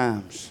many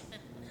times.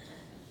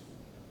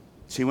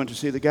 She went to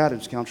see the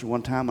guidance counselor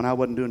one time when I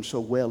wasn't doing so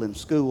well in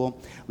school.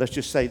 Let's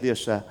just say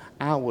this,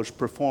 I was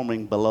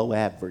performing below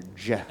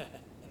average,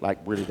 like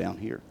really down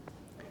here.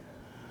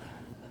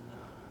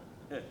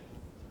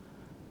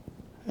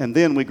 And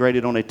then we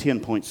graded on a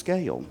 10-point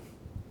scale.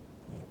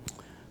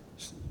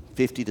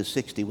 50 to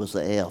 60 was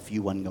the F.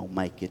 You wasn't going to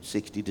make it.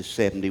 60 to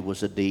 70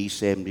 was a D.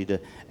 70 to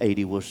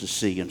 80 was a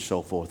C, and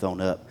so forth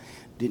on up.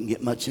 Didn't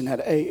get much in that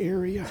A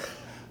area.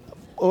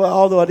 Well,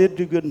 although I did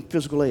do good in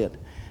physical ed.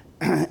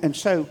 And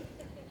so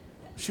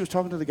she was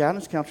talking to the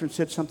guidance counselor and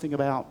said something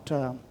about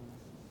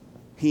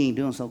he ain't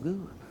doing so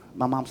good.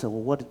 My mom said,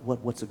 well,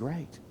 what's the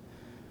grade?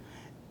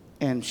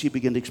 And she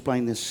began to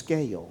explain this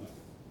scale.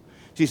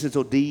 She said,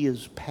 so D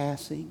is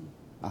passing?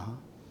 Uh-huh.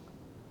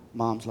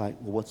 Mom's like,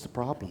 well, what's the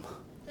problem?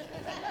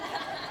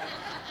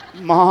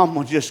 Mom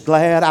was just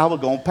glad I was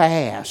going to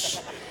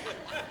pass.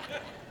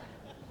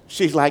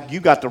 She's like,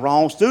 you got the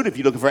wrong student if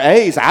you're looking for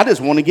A's. I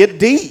just want to get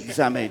D's.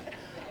 I mean,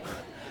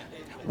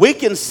 we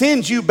can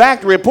send you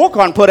back the report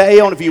card and put an A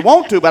on if you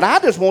want to, but I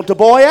just want the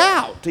boy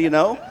out, you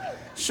know.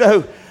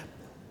 So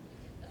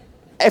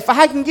if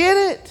I can get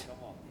it,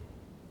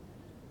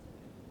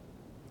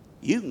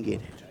 you can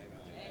get it.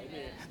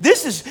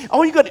 This is,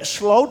 all you got to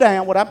slow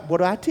down. What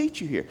do I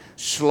teach you here?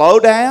 Slow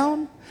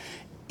down,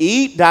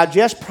 eat,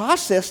 digest,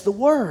 process the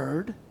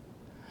word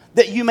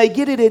that you may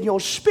get it in your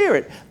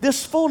spirit.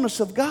 This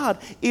fullness of God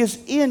is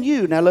in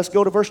you. Now let's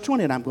go to verse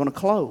 20 and I'm going to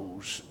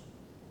close.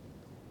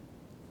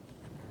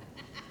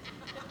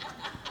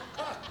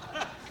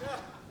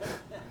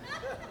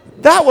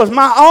 That was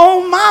my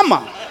own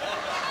mama.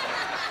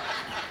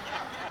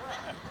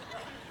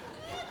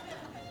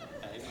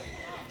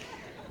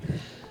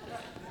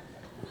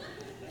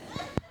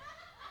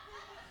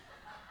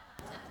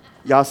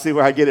 Y'all see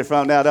where I get it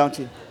from now, don't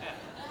you?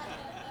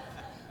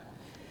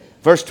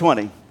 Verse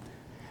 20.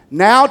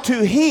 Now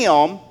to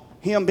him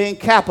Him being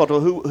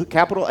capital,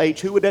 capital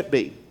H, who would that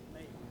be?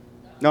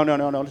 No.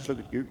 Let's look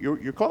at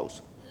you're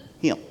close.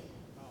 Him.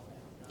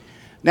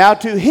 Now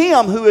to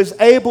him who is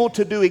able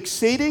to do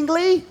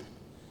exceedingly,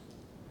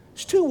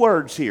 there's two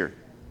words here.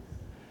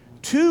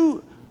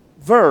 Two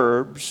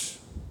verbs.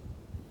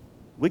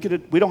 We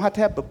don't have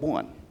to have but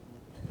one.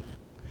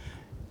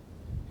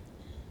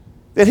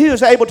 That he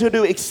was able to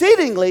do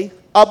exceedingly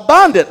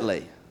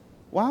abundantly.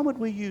 Why would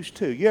we use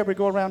two? You ever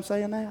go around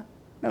saying that?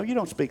 No, you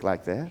don't speak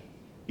like that.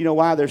 You know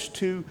why there's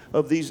two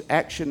of these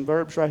action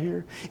verbs right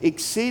here?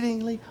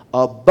 Exceedingly,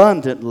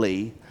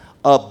 abundantly,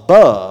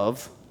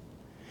 above.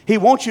 He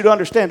wants you to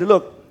understand,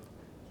 look,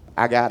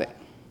 I got it.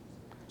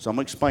 So I'm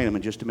going to explain them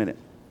in just a minute.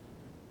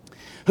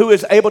 Who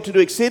is able to do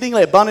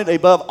exceedingly abundantly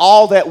above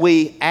all that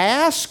we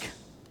ask.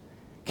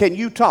 Can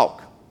you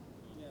talk?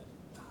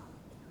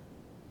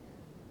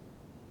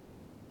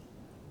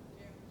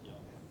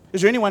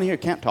 Is there anyone here who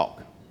can't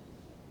talk?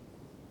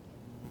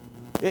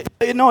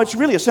 It's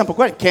really a simple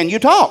question. Can you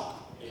talk?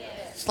 Yes.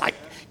 It's like,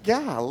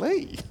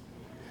 golly.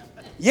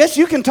 Yes,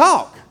 you can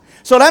talk.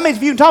 So that means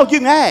if you can talk, you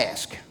can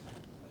ask.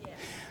 Yes.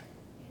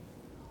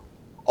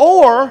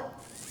 Or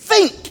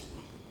think.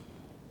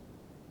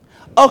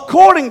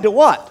 According to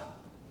what?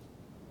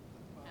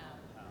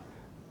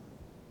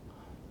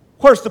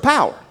 Where's the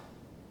power?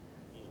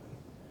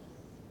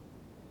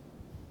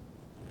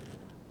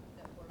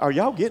 Are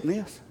y'all getting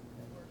this?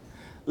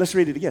 Let's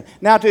read it again.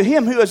 Now to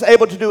him who is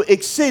able to do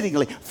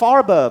exceedingly, far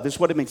above, is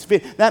what it means.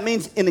 That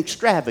means in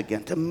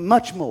extravagant,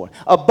 much more,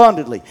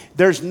 abundantly.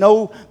 There's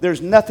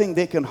nothing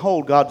that can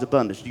hold God's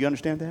abundance. Do you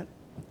understand that?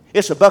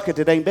 It's a bucket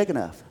that ain't big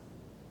enough.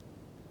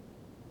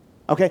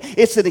 Okay?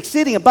 It's an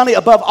exceeding abundantly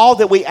above all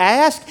that we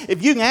ask.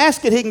 If you can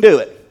ask it, he can do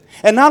it.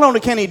 And not only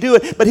can he do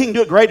it, but he can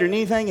do it greater than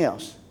anything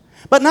else.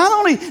 But not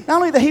only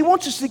that he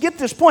wants us to get to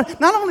this point,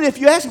 not only if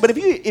you ask it, but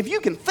if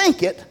you can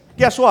think it,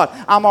 guess what?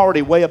 I'm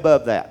already way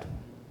above that.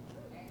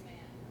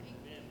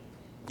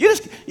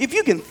 If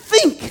you can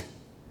think,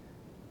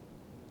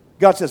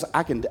 God says,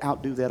 I can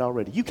outdo that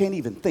already. You can't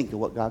even think of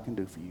what God can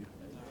do for you.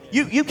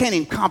 You can't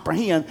even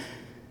comprehend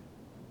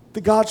the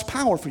God's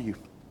power for you.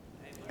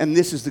 And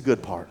this is the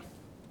good part.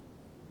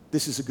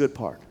 This is the good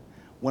part.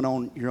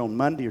 When you're on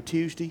Monday or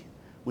Tuesday,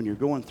 when you're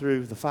going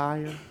through the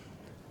fire, it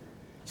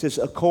says,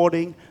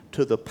 according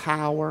to the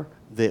power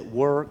that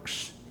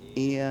works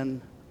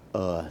in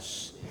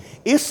us.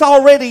 It's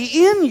already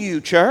in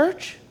you,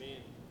 church.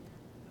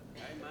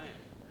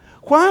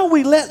 Why are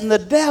we letting the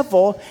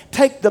devil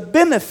take the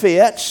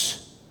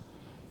benefits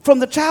from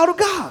the child of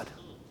God?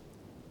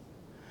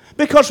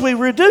 Because we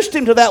reduced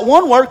him to that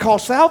one word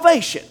called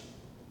salvation.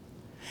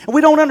 And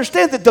we don't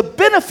understand that the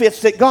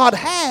benefits that God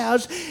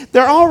has,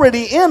 they're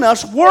already in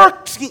us.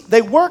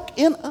 They work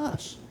in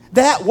us.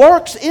 That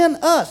works in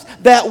us.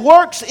 That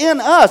works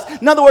in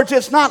us. In other words,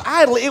 it's not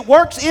idle. It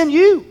works in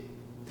you.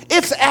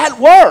 It's at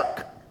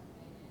work.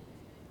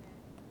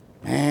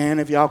 And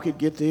if y'all could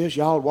get this,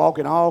 y'all would walk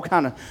in all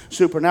kind of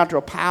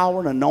supernatural power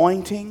and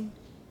anointing.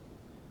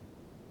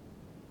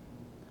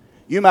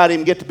 You might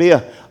even get to be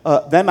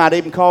they might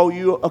even call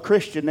you a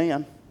Christian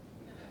then.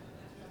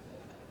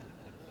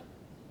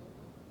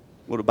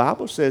 Well, the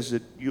Bible says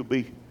that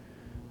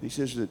he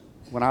says that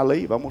when I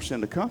leave, I'm going to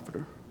send a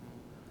comforter.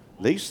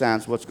 These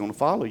signs what's going to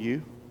follow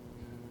you.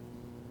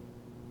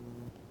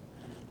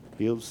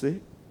 Heal the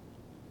sick,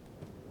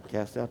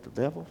 cast out the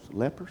devils,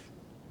 lepers,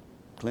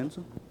 cleanse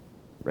them.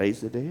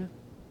 Raise the dead.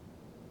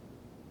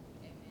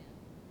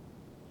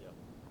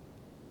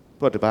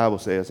 What the Bible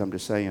says, I'm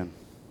just saying.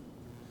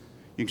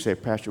 You can say,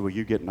 Pastor, well,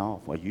 you're getting off.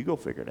 Well, you go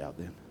figure it out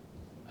then.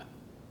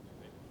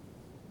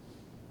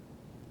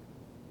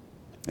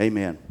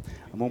 Amen.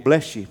 I'm going to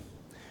bless you.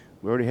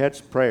 We already had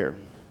some prayer.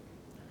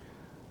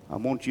 I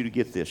want you to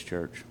get this,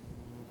 church.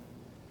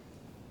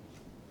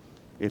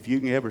 If you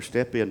can ever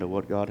step into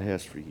what God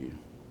has for you,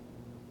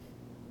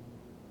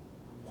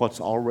 what's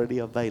already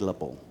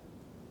available,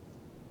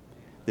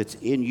 that's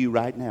in you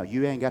right now.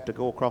 You ain't got to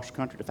go across the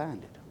country to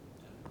find it.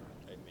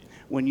 Amen.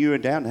 When you're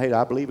down, hey,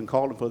 I believe in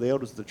calling for the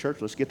elders of the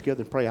church. Let's get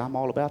together and pray. I'm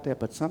all about that.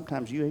 But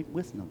sometimes you ain't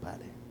with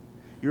nobody.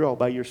 You're all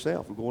by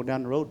yourself. We're going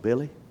down the road,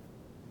 Billy.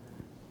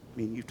 I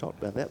mean, you've talked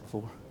about that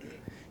before.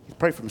 You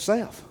pray for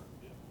myself.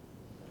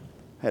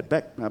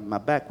 My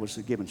back was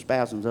giving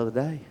spasms the other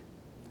day.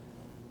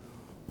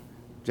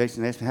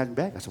 Jason asked me, how's your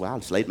back? I said, well, I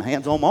just laid my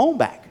hands on my own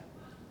back.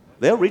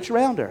 They'll reach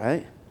around her,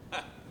 hey?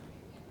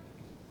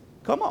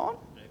 Come on.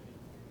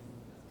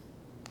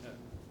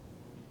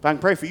 If I can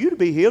pray for you to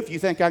be healed, if you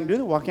think I can do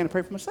that, why can't I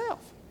pray for myself?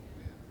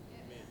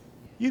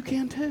 You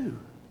can too.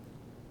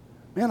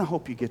 Man, I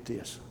hope you get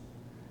this.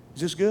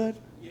 Is this good?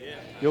 Yeah.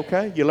 You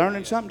okay? You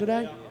learning something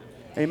today?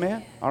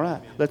 Amen? All right.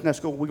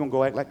 Let's go. We're going to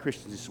go act like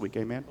Christians this week.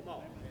 Amen?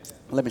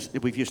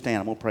 If you stand,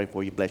 I'm going to pray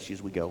for you. Bless you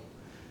as we go.